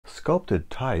Sculpted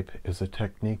type is a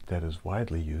technique that is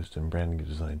widely used in branding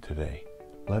design today.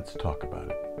 Let's talk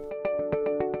about it.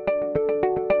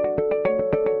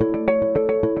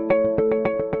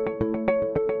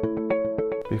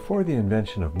 Before the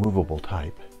invention of movable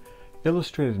type,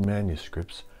 illustrated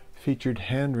manuscripts featured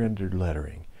hand-rendered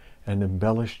lettering and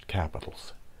embellished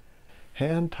capitals.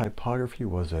 Hand typography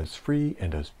was as free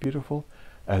and as beautiful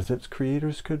as its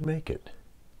creators could make it.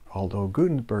 Although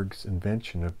Gutenberg's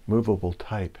invention of movable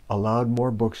type allowed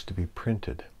more books to be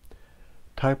printed,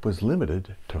 type was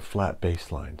limited to flat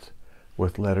baselines,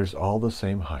 with letters all the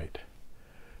same height.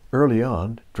 Early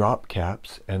on, drop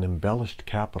caps and embellished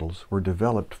capitals were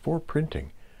developed for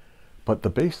printing, but the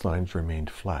baselines remained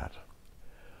flat.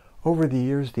 Over the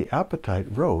years, the appetite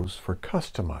rose for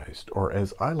customized, or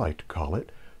as I like to call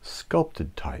it,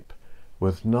 sculpted type,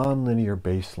 with non-linear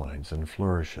baselines and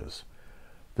flourishes.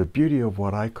 The beauty of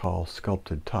what I call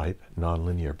sculpted type,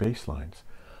 non-linear baselines,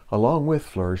 along with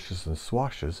flourishes and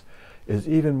swashes, is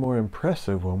even more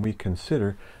impressive when we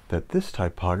consider that this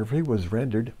typography was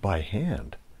rendered by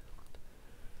hand.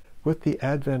 With the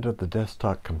advent of the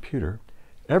desktop computer,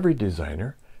 every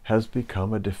designer has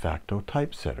become a de facto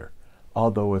typesetter,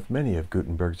 although with many of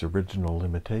Gutenberg's original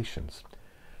limitations.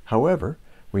 However,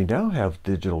 we now have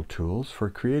digital tools for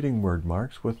creating word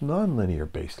marks with non-linear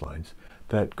baselines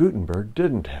that Gutenberg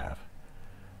didn't have.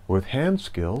 With hand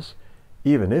skills,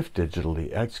 even if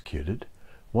digitally executed,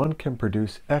 one can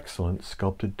produce excellent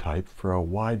sculpted type for a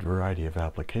wide variety of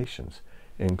applications,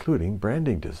 including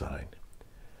branding design.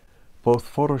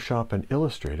 Both Photoshop and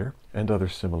Illustrator, and other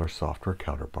similar software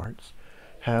counterparts,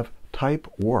 have type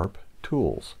warp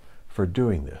tools for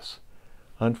doing this.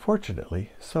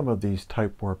 Unfortunately, some of these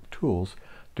type warp tools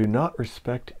do not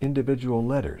respect individual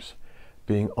letters,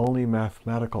 being only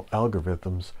mathematical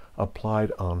algorithms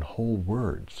applied on whole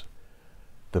words.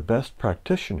 The best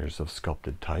practitioners of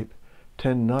sculpted type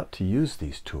tend not to use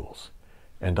these tools,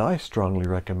 and I strongly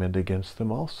recommend against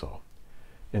them also.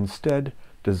 Instead,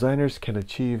 designers can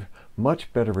achieve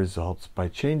much better results by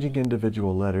changing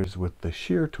individual letters with the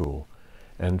shear tool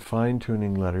and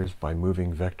fine-tuning letters by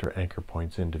moving vector anchor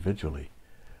points individually.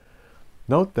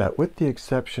 Note that with the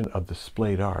exception of the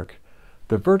splayed arc,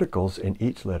 the verticals in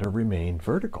each letter remain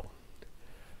vertical.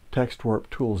 Text warp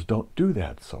tools don't do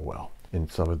that so well in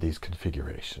some of these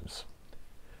configurations.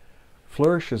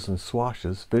 Flourishes and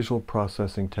swashes, visual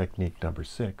processing technique number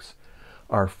 6,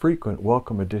 are frequent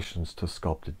welcome additions to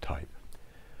sculpted type.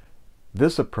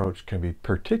 This approach can be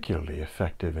particularly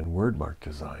effective in wordmark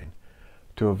design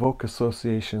to evoke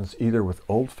associations either with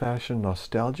old-fashioned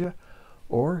nostalgia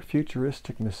or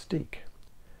futuristic mystique.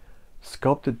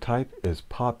 Sculpted type is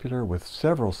popular with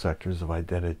several sectors of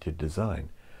identity design.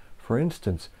 For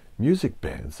instance, music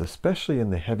bands, especially in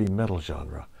the heavy metal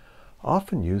genre,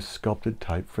 often use sculpted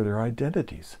type for their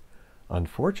identities.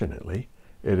 Unfortunately,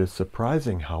 it is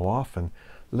surprising how often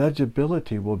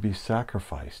legibility will be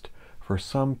sacrificed for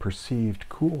some perceived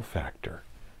cool factor.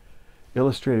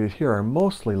 Illustrated here are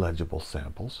mostly legible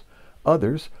samples.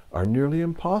 Others are nearly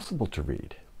impossible to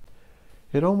read.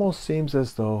 It almost seems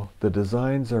as though the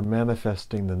designs are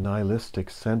manifesting the nihilistic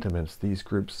sentiments these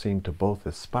groups seem to both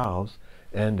espouse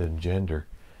and engender,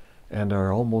 and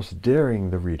are almost daring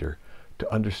the reader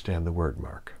to understand the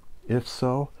wordmark. If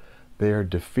so, they are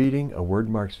defeating a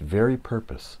wordmark's very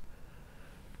purpose.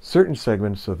 Certain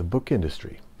segments of the book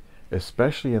industry,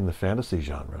 especially in the fantasy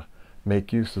genre,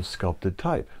 make use of sculpted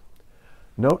type.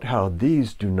 Note how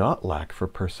these do not lack for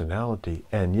personality,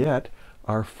 and yet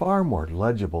are far more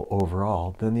legible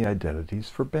overall than the identities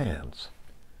for bands.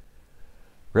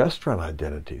 Restaurant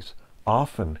identities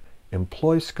often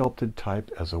employ sculpted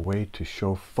type as a way to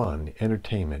show fun,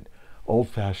 entertainment,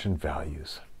 old-fashioned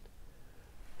values.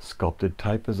 Sculpted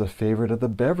type is a favorite of the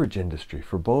beverage industry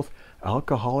for both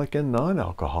alcoholic and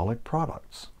non-alcoholic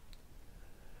products.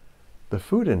 The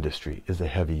food industry is a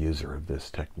heavy user of this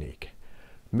technique.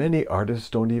 Many artists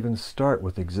don't even start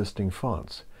with existing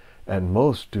fonts, and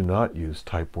most do not use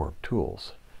type warp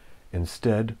tools.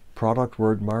 Instead, product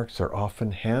word marks are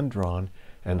often hand-drawn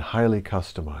and highly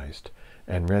customized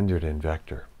and rendered in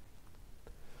vector.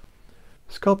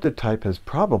 Sculpted type has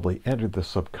probably entered the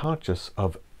subconscious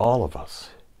of all of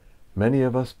us. Many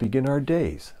of us begin our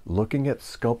days looking at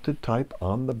sculpted type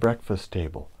on the breakfast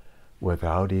table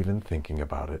without even thinking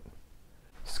about it.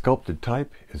 Sculpted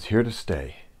type is here to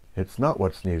stay. It's not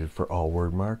what's needed for all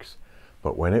word marks,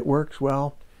 but when it works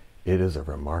well, it is a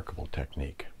remarkable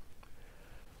technique.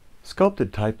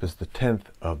 Sculpted type is the 10th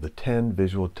of the 10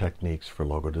 visual techniques for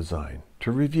logo design.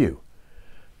 To review,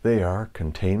 they are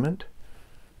containment,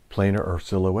 planar or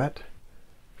silhouette,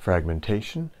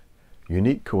 fragmentation,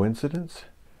 unique coincidence,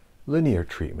 linear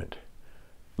treatment.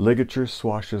 ligature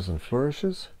swashes and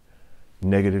flourishes,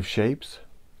 negative shapes,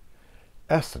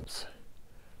 essence,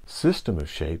 system of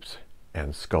shapes,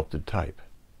 and sculpted type.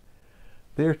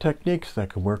 They are techniques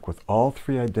that can work with all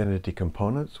three identity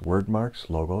components, word marks,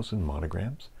 logos, and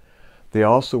monograms. They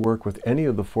also work with any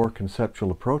of the four conceptual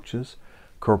approaches: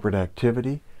 corporate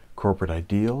activity, corporate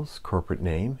ideals, corporate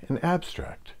name, and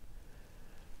abstract.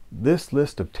 This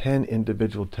list of 10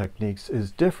 individual techniques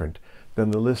is different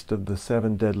than the list of the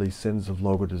 7 deadly sins of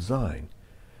logo design.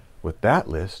 With that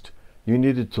list, you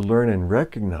needed to learn and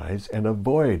recognize and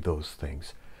avoid those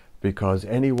things, because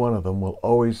any one of them will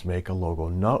always make a logo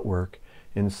not work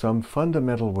in some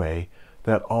fundamental way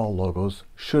that all logos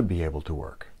should be able to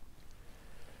work.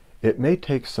 It may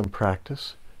take some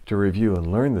practice to review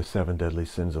and learn the 7 deadly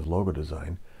sins of logo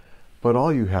design, but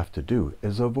all you have to do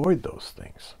is avoid those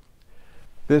things.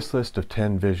 This list of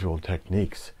 10 visual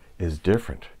techniques is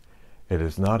different. It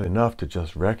is not enough to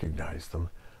just recognize them.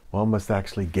 One must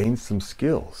actually gain some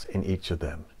skills in each of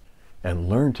them and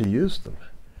learn to use them.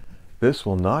 This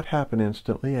will not happen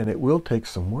instantly, and it will take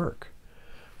some work.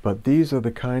 But these are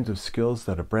the kinds of skills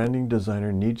that a branding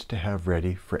designer needs to have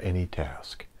ready for any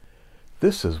task.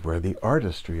 This is where the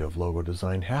artistry of logo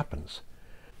design happens.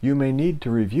 You may need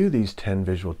to review these 10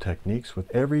 visual techniques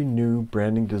with every new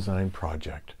branding design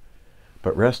project.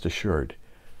 But rest assured,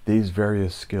 these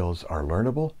various skills are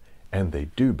learnable and they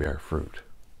do bear fruit.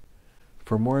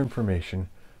 For more information,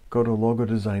 go to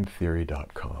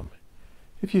logodesigntheory.com.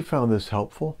 If you found this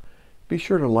helpful, be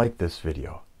sure to like this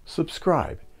video,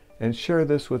 subscribe, and share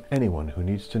this with anyone who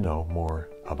needs to know more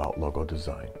about logo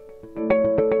design.